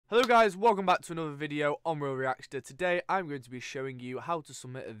Hello guys, welcome back to another video on Real Reactor. Today I'm going to be showing you how to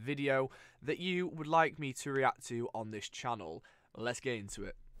submit a video that you would like me to react to on this channel. Let's get into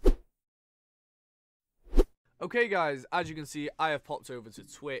it. Okay guys, as you can see I have popped over to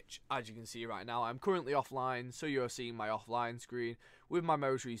Twitch. As you can see right now I'm currently offline, so you're seeing my offline screen with my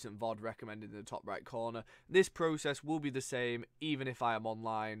most recent VOD recommended in the top right corner. This process will be the same even if I am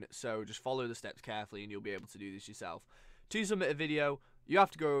online, so just follow the steps carefully and you'll be able to do this yourself. To submit a video, you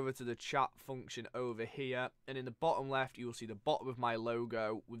have to go over to the chat function over here, and in the bottom left you will see the bottom of my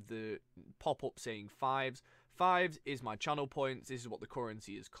logo with the pop-up saying fives. Fives is my channel points. This is what the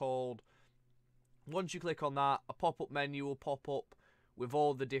currency is called. Once you click on that, a pop-up menu will pop up with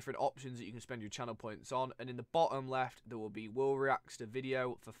all the different options that you can spend your channel points on, and in the bottom left there will be will reacts to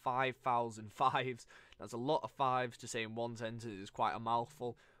video for 5,000 fives. That's a lot of fives to say in one sentence. It's quite a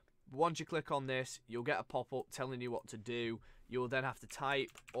mouthful. Once you click on this, you'll get a pop-up telling you what to do. You'll then have to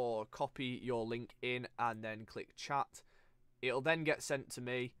type or copy your link in and then click chat. It'll then get sent to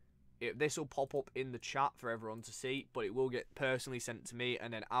me. This will pop up in the chat for everyone to see, but it will get personally sent to me,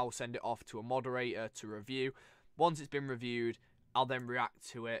 and then I'll send it off to a moderator to review. Once it's been reviewed, I'll then react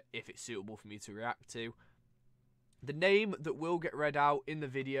to it if it's suitable for me to react to. The name that will get read out in the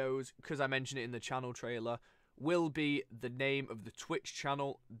videos, because I mentioned it in the channel trailer, will be the name of the Twitch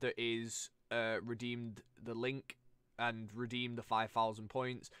channel that is redeemed the link and redeem the 5,000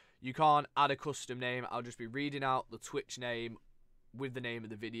 points. You can't add a custom name. I'll just be reading out the Twitch name with the name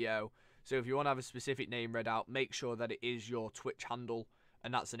of the video. So if you want to have a specific name read out, make sure that it is your Twitch handle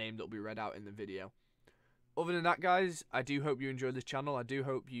and that's the name that will be read out in the video. Other than that guys, I do hope you enjoy this channel. I do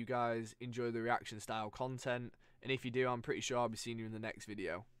hope you guys enjoy the reaction style content, and if you do, I'm pretty sure I'll be seeing you in the next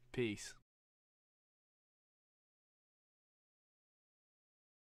video. Peace.